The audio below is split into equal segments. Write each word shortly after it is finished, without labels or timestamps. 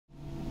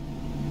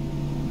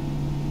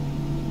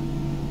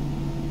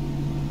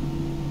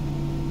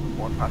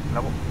one passing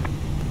level.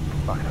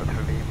 Foxtrot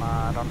to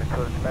Lima,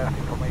 non-intuitive left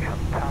information,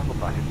 Tango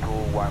passing to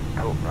 1-2,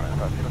 running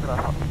 50 to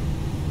left.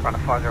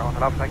 Running 50 on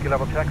the left, thank you,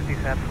 level check,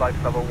 descent flight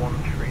level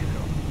 130.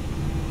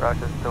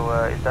 Roger, so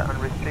is that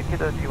unrestricted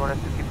or do you want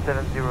us to keep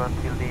 70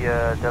 until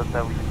the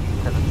Delta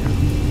Whiskey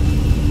 70?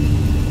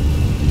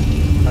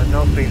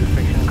 No speed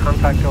restriction,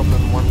 contact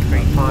Dublin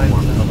 135.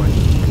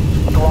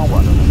 The wrong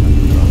one.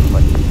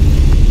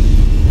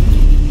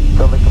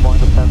 Dublin, good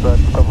morning, descend at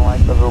Dublin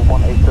Light level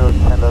 180,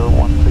 descend level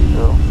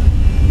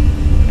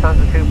 130.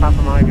 Transit 2,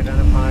 Papa Mike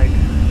identified,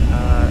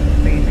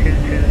 speed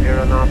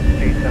 220 knots,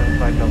 descent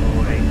flight level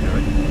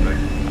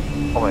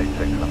 180.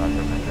 186, and I'm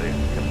going to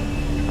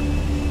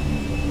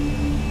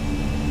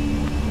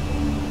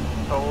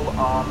Toll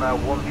on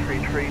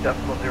 133.050,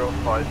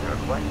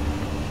 goodbye.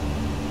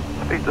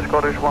 Speed to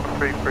Scottish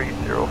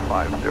 133.050,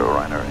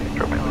 Ryanair,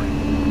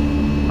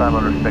 Germany. Time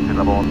unrestricted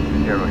level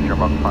 10,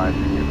 Sherlock 5,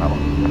 you level.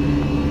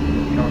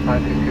 Sherlock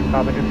 562,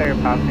 copy, just say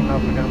you're passing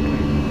up again,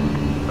 please.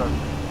 Sure.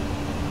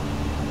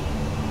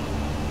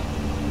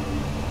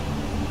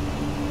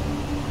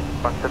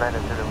 Barcelona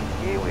to the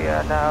Whiskey, we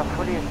are now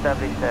fully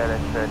established there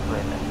at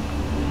Twin.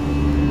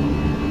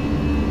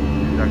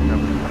 Exact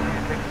number.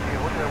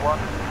 1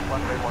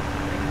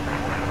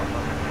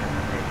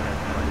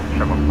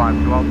 Sherlock 5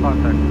 to Alpha,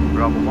 Echo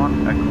Bravo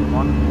 1, Echo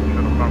 1,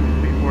 Sherlock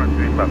 134 and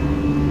 3 left.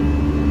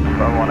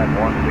 Bravo 1, Echo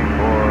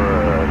 134,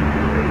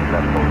 8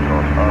 left, hold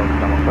north of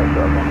Sherlock 5 to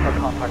Alpha.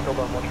 Contact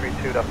Dublin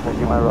 132, that's Thank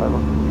you, my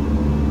arrival.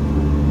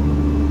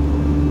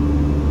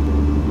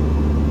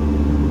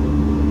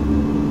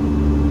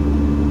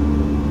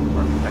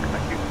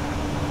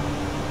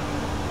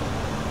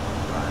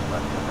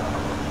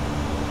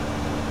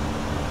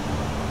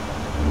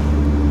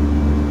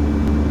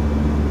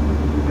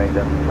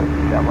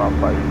 Camera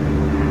 5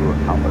 to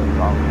Alpha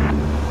South.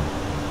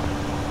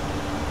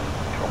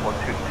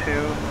 122,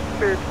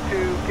 Spirit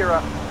 2, gear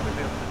up,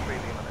 resume to 3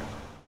 Lima there.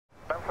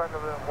 I'm flying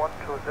over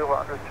 120,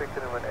 unrestricted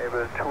and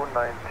enable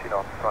 290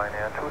 knots,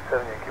 Ryanair,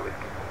 27 Yankee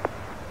Whiskey.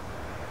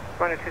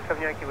 Ryanair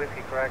 27 Yankee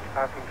Whiskey, correct,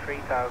 passing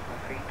 3,000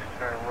 feet,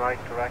 turn right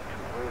direct to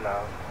rule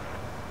out.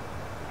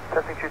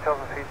 Testing 3,000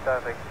 feet,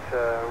 direct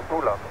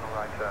rule out on the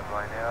right turn,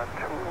 Ryanair,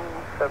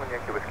 27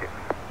 Yankee Whiskey.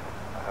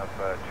 I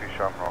have 2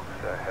 Shamrocks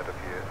ahead of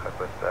you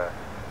with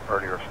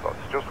earlier slots.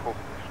 Just hold.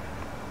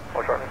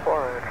 Or turning 4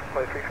 and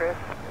flight free trace.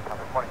 Good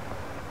morning.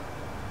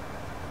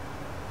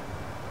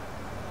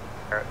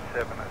 Air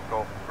 7 at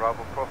Golf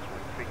Bravo,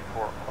 crosswind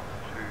 34 up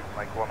to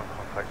Mike 1 and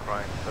contact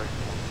Ryan South.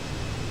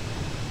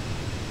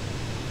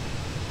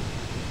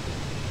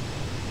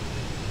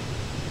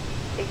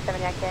 37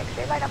 Yankee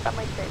X-ray, line up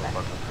runway straight left.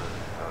 Welcome to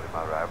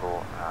my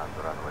arrival and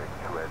runway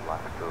 28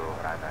 left to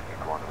Ryanair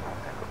Yankee 1 and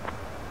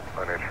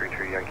Ryanair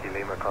 33 Yankee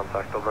Lima,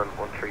 contact Dublin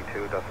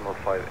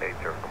 132.580,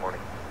 good morning.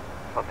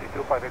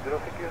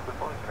 132.580, thank you, good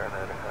morning, turn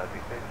out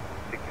these days,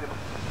 thank you.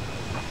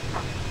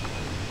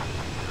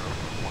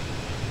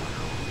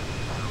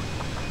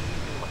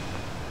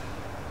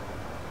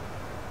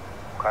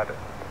 Credit.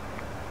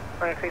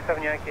 Ryanair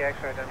 37 Yankee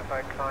X-ray,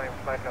 identified climb,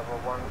 flight level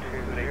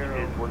 120.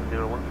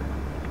 101.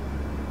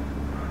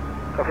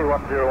 Copy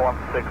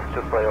 1016,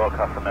 just by all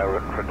Castle now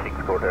for Kings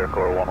Court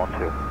Aircore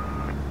 112.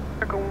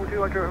 Echo 112,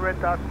 Roger, red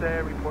dot,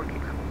 report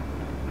Kings.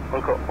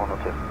 Welcome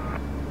 102.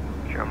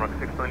 Shamrock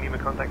 69 Lima,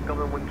 contact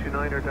Dublin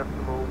 129 or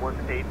decimal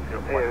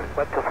 1805.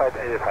 Went to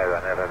 585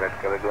 Ryanair, let's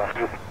go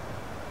again.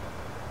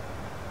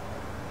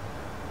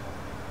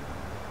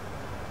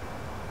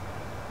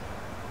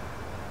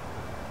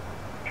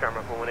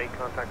 Shamrock 118,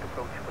 contact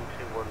approach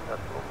 121,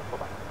 decimal 4.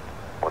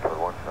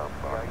 121 sounds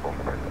fine.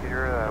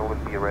 Here we'll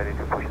be ready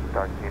to push the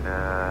start in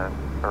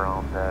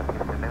around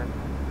 15 minutes.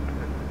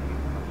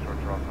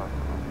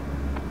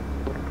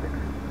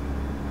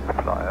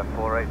 Fly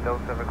 48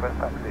 Delta, request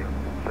taxi.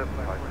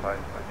 755,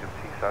 just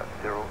TSAT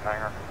 0,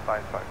 hangar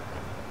 55.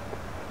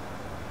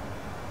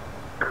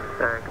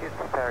 This is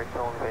Paris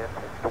only,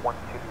 it's the 1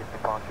 Juliet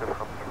departure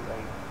from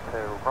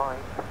 28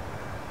 right.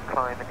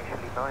 Climb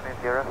initially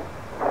 980,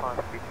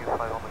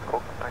 5325 on the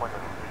Cook, 20.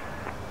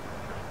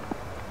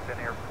 Then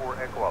Air 4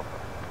 Echo Alpha.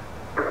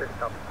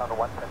 Stop on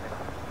 110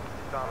 minutes.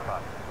 Stand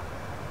by.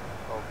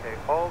 Okay,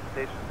 all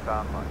stations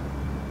stand by.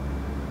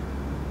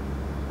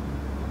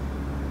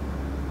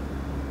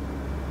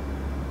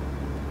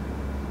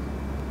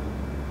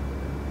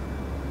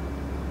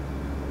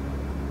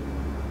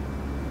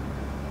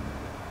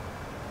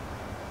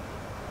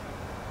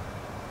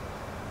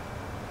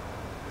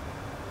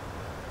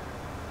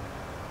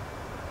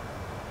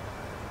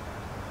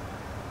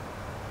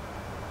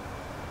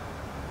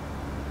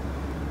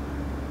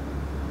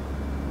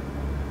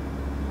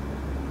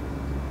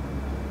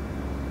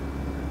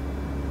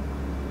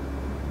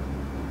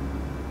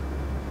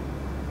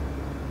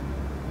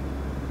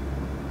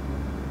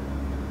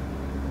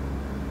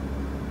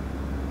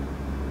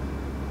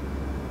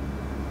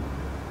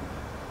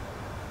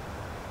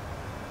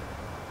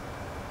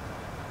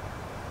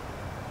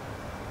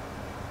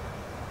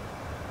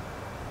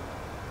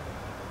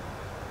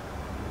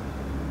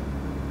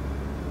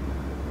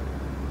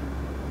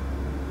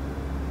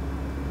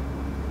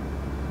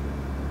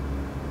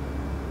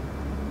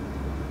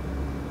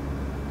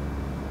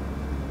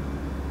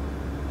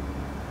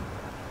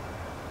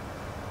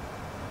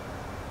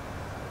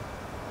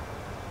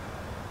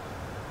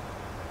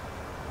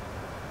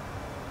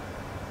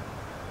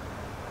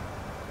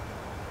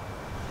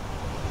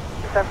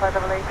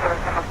 7588,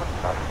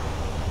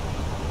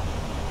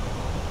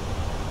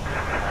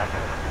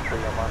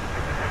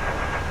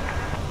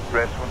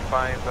 Rest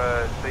 15,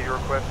 say your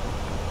request.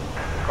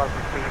 Because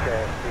we see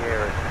the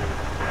air is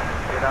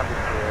get on the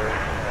stairs,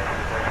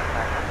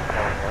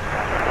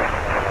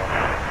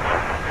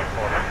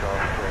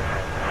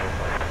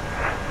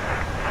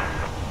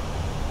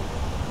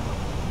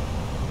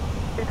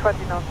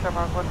 $220 knots,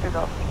 Shamrock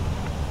 120.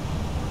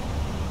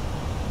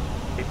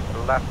 Keep to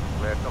the left,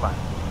 clear to land.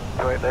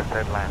 28 left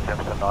head land,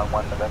 Jefferson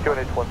 91, November.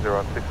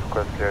 28106,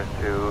 request clear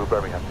to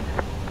Birmingham.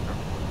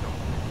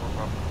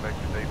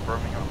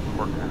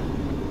 Birmingham,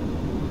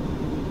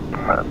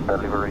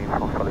 Delivery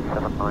for Felix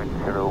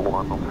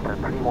 7901 on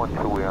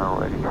 10312, we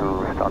are ready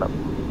to start up.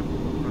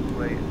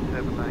 Runway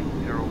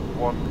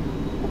 7901,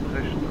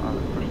 position,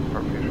 push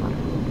start future.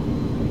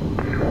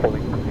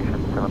 Holding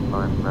position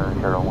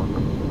 7901.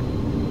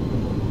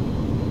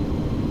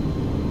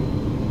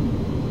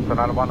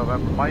 Sonata 1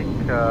 November,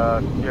 Mike,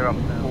 gear up,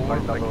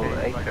 flight level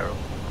 80.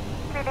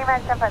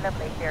 Lima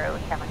 7580,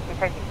 Cameron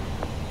 230.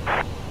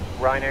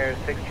 Ryanair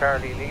 6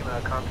 Charlie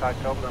Lima,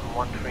 contact Dublin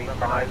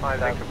 135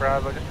 Victor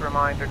Bravo. Just a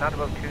reminder, not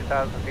above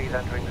 2,000 feet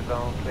entering the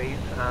zone, please,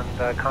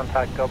 and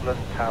contact Dublin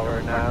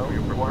Tower now.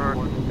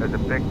 There's a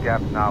big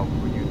gap now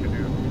for you to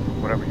do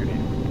whatever you need.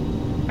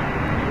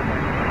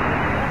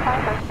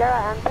 510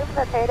 and move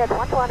located at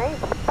 118.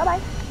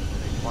 Bye-bye.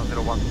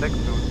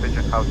 1016 to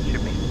Pigeon House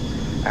Chimney.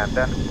 And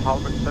then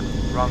Palmerston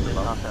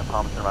roundabout.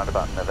 Palmerston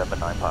roundabout, November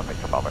 9, Palm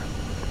Victor Bravo.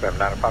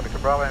 November 9, Palm Victor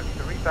Bravo, and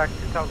to reach back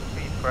 2,000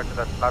 feet, corrected,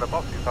 that's not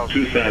above 2,000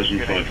 feet.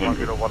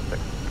 2,500. 1016.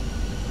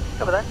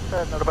 Cover that,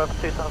 not above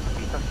 2,000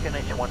 feet, that's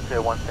QNH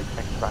 1016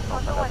 next track.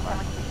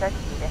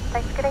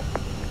 Thanks, good day.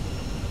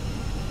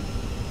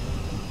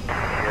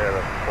 Sierra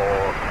 4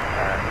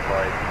 and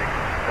 5, 6,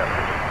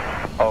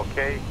 7.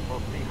 Okay, we'll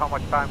see how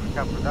much time we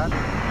have for that.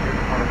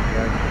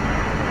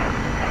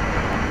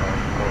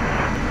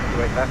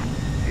 Wait left,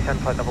 descend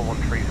flight number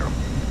 130.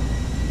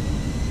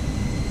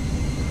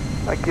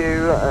 Thank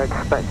you,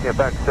 expect you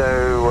back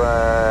to,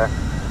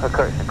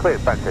 correction, clear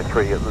back to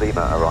 3 at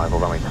Lima arrival,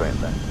 runway 2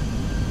 in there.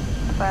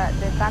 But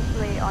there's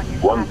actually on your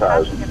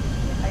 1,000.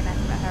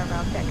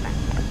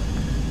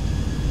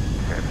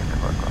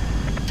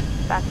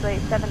 Actually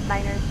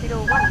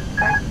 7901,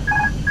 correct?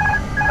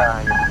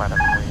 Yes, madam,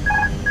 we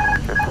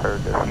just heard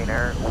the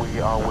scenery.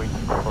 We are waiting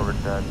for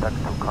the duct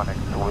to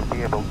connect, so we'll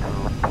be able to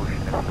push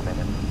in a few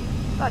minutes.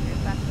 Roger,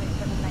 actually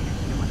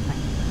 7901,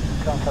 thanks.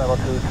 Johnson level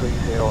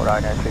 230,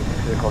 Ryanair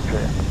 360, code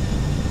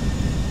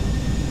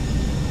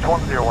 3.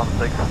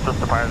 1016, just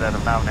departed out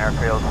of Mountain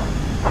Airfield.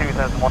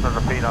 2,100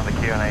 feet on the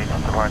QNH,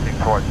 departing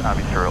towards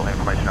Abbey Shirl,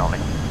 information only.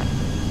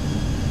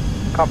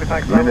 Copy,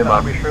 thanks,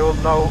 Abbey Shirl.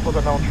 No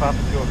other known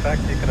traffic to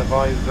affect. You can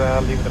advise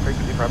leaving the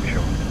frequency for Abbey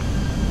Shirl.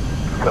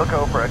 We'll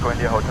go for Echo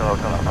India Hotel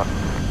Alpha.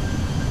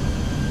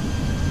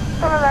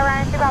 Total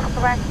around 2 miles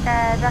Quebec,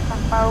 direct on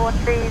flow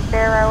 130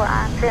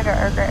 and 300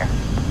 or greater.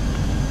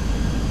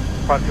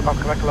 Front 2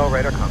 Quebec, low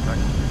radar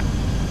contact.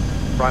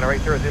 Ryanair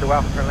 800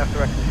 Alpha, turn left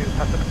direction to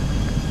Pacific.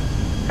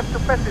 To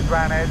Pacific,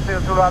 Ryanair 80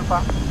 Alpha.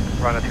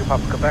 Ryanair 2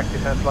 Papa Quebec,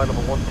 descent flight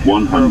level 120.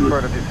 100.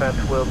 Further descent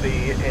will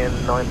be in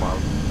 9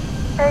 miles.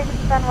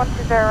 30%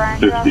 120 around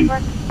 2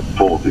 miles 50,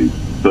 40,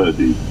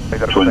 30,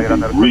 20,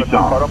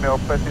 retard. Romeo,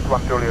 Pacific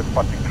 1 Juliet,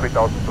 passing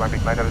 3,000, climbing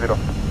 900.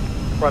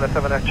 Ryanair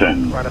 7X,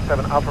 10, Ryanair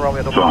 7 Alpha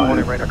Romeo, double 5,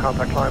 warning radar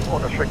contact, climb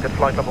unrestricted,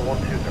 flight level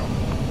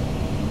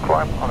 120.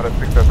 Climb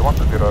unrestricted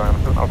 120 and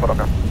 7 Alpha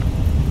Romeo.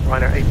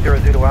 Ryanair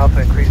 800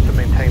 Alpha, increase to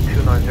maintain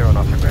 290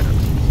 knots or greater.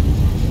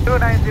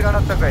 290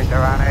 knots or greater,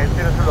 Ryanair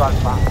 800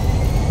 Alpha.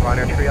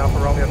 Ryanair 3 Alpha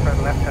Romeo, turn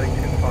left heading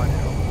 250.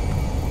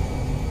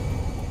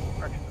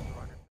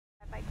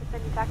 I'd like to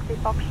send you taxi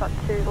Foxtrot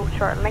to Hold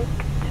Short Link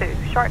 2.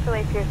 Short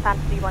delay for your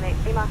Fantasy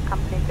 18 Lima,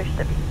 company Fish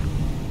Dippy.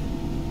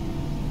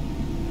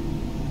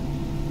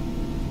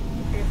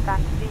 For your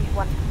Fantasy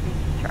 1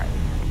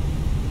 Charlie.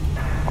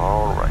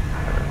 Alright,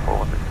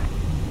 forward.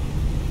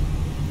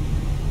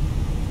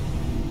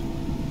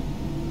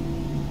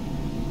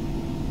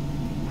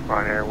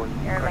 Ryanair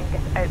 1. Your link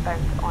is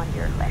outbound on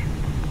your left.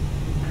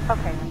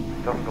 Okay.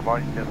 Doesn't go by,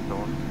 yes, so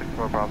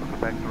 64 Bravo,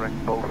 Quebec,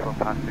 direct both from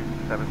passing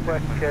 7.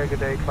 West Sierra, good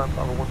day, climb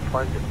level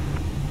 150.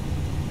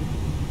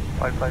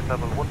 Flight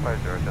level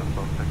 150, just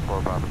on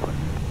 64 Bravo, Quebec.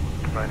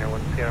 Ryanair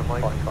 1 Sierra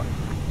Mike.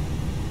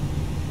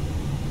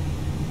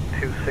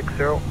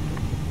 260.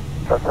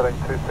 That's heading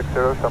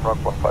 260,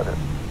 Shamrock 150.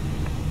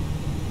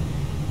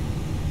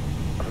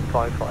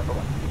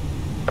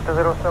 555.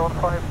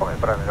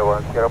 0755, Ryanair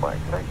 1 Sierra Mike,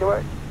 thank you,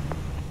 bye.